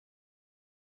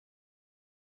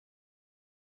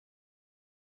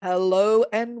Hello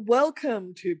and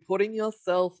welcome to Putting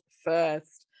Yourself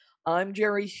First. I'm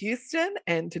Jerry Houston,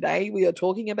 and today we are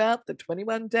talking about the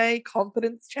 21-day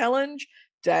confidence challenge,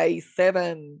 day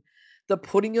 7. The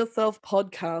Putting Yourself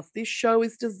podcast. This show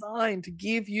is designed to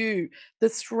give you the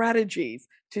strategies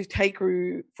to take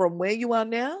you from where you are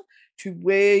now to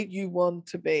where you want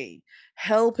to be,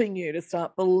 helping you to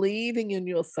start believing in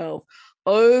yourself,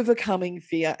 overcoming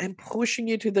fear, and pushing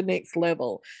you to the next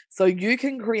level so you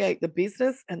can create the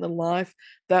business and the life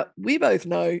that we both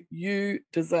know you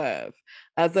deserve.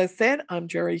 As I said, I'm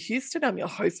Jerry Houston. I'm your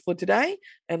host for today,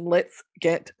 and let's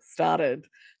get started.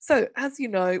 So, as you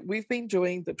know, we've been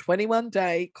doing the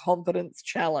 21-day confidence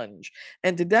challenge,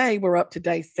 and today we're up to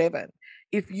day 7.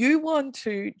 If you want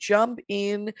to jump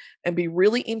in and be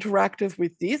really interactive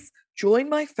with this, join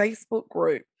my Facebook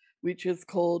group, which is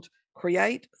called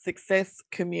Create Success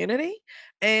Community.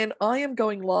 And I am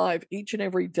going live each and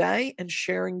every day and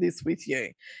sharing this with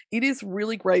you. It is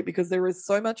really great because there is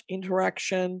so much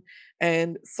interaction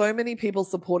and so many people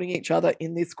supporting each other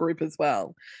in this group as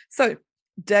well. So,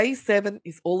 day 7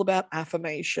 is all about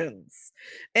affirmations.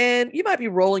 And you might be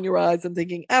rolling your eyes and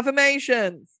thinking,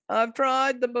 affirmations, I've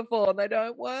tried them before and they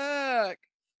don't work.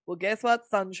 Well, guess what,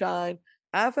 sunshine?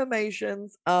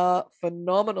 Affirmations are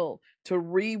phenomenal to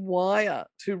rewire,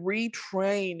 to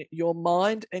retrain your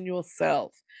mind and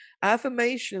yourself.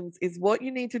 Affirmations is what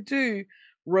you need to do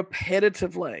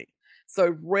repetitively.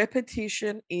 So,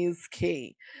 repetition is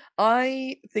key.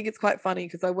 I think it's quite funny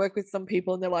because I work with some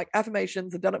people and they're like,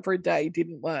 affirmations, I've done it for a day,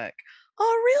 didn't work.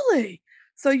 Oh, really?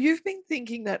 So, you've been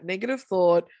thinking that negative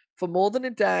thought for more than a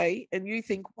day, and you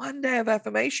think one day of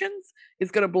affirmations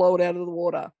is going to blow it out of the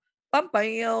water. Bam,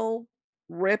 bam.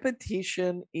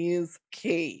 Repetition is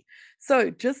key.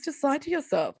 So just decide to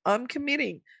yourself, I'm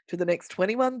committing to the next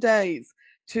 21 days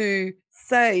to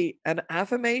say an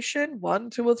affirmation, 1,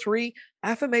 2, or 3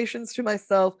 affirmations to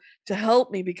myself to help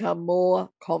me become more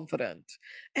confident.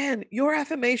 And your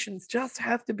affirmations just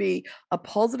have to be a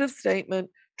positive statement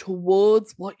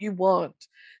towards what you want.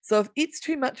 So if it's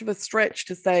too much of a stretch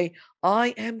to say,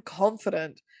 I am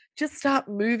confident, just start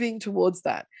moving towards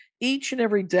that. Each and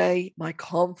every day, my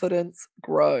confidence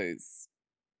grows.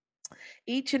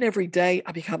 Each and every day,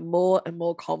 I become more and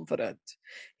more confident.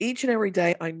 Each and every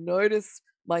day, I notice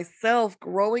myself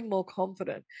growing more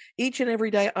confident. Each and every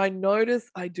day, I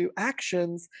notice I do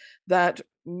actions that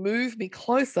move me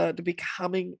closer to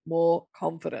becoming more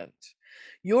confident.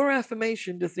 Your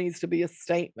affirmation just needs to be a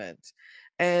statement.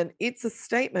 And it's a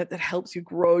statement that helps you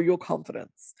grow your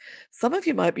confidence. Some of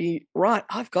you might be right.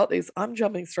 I've got this. I'm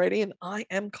jumping straight in. I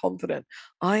am confident.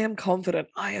 I am confident.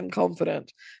 I am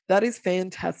confident. That is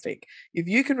fantastic. If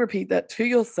you can repeat that to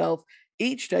yourself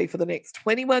each day for the next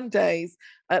 21 days,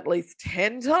 at least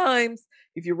 10 times,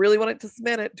 if you really want it to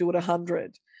cement it, do it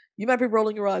 100. You might be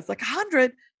rolling your eyes like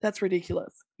 100. That's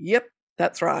ridiculous. Yep,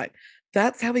 that's right.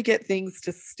 That's how we get things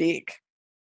to stick.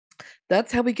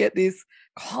 That's how we get this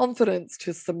confidence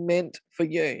to cement for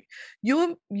you.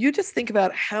 You just think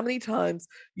about how many times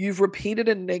you've repeated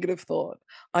a negative thought.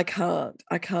 I can't,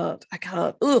 I can't, I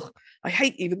can't. Ugh, I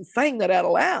hate even saying that out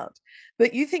loud.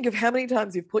 But you think of how many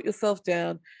times you've put yourself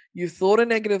down, you've thought a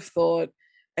negative thought,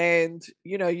 and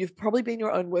you've probably been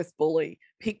your own worst bully,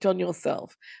 picked on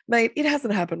yourself. Mate, it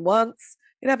hasn't happened once.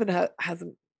 It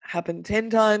hasn't happened 10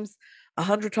 times,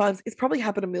 100 times. It's probably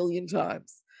happened a million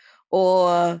times.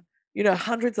 Or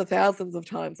hundreds of thousands of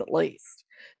times at least,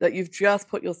 that you've just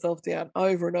put yourself down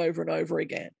over and over and over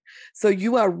again. So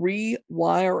you are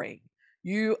rewiring.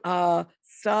 You are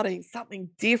starting something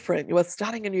different. You are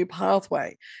starting a new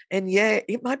pathway. And yeah,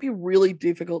 it might be really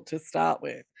difficult to start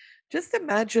with. Just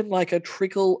imagine like a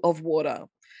trickle of water.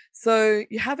 So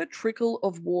you have a trickle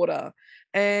of water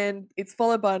and it's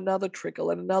followed by another trickle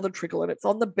and it's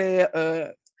on the bare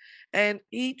earth. And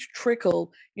each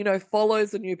trickle,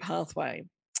 follows a new pathway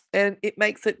and it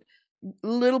makes it a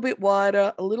little bit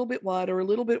wider, a little bit wider, a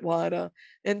little bit wider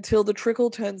until the trickle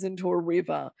turns into a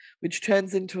river, which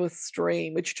turns into a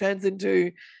stream, which turns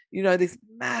into, this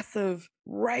massive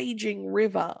raging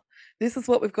river. This is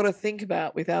what we've got to think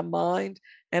about with our mind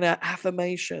and our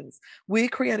affirmations. We're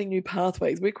creating new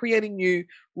pathways, we're creating new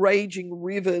raging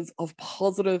rivers of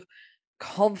positive,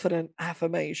 confident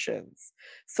affirmations.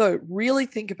 So, really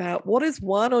think about what is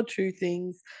one or two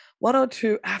things, one or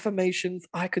two affirmations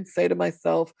I could say to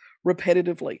myself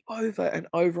repetitively over and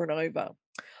over and over.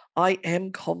 I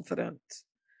am confident.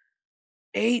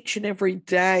 Each and every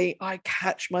day, I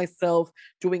catch myself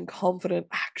doing confident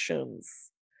actions.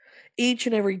 Each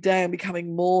and every day, I'm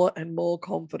becoming more and more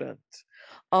confident.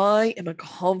 I am a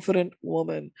confident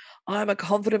woman. I'm a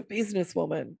confident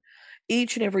businesswoman.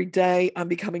 Each and every day, I'm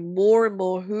becoming more and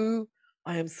more who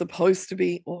I am supposed to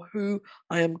be or who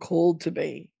I am called to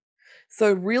be.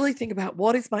 So, really think about,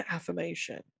 what is my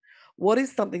affirmation? What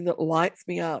is something that lights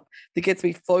me up, that gets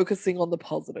me focusing on the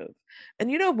positive?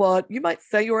 And you know what? You might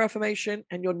say your affirmation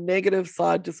and your negative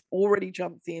side just already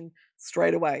jumps in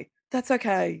straight away. That's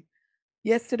okay.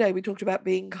 Yesterday, we talked about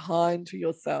being kind to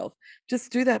yourself.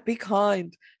 Just do that. Be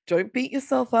kind. Don't beat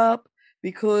yourself up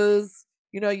because,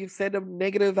 you've said a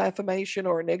negative affirmation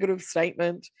or a negative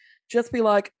statement. Just be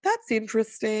like, that's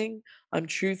interesting. I'm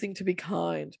choosing to be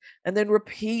kind. And then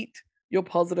repeat your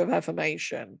positive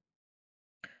affirmation.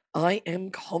 I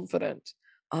am confident.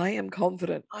 I am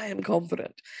confident. I am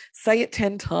confident. Say it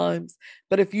 10 times.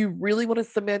 But if you really want to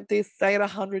cement this, say it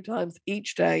 100 times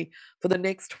each day for the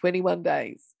next 21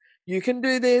 days. You can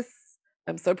do this.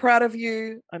 I'm so proud of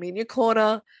you. I'm in your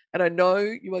corner, and I know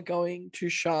you are going to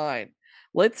shine.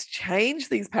 Let's change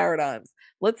these paradigms.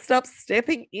 Let's stop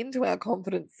stepping into our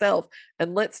confident self,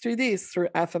 and let's do this through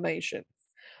affirmations.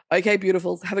 Okay,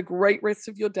 beautifuls. Have a great rest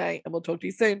of your day, and we'll talk to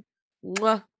you soon.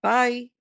 Mwah. Bye.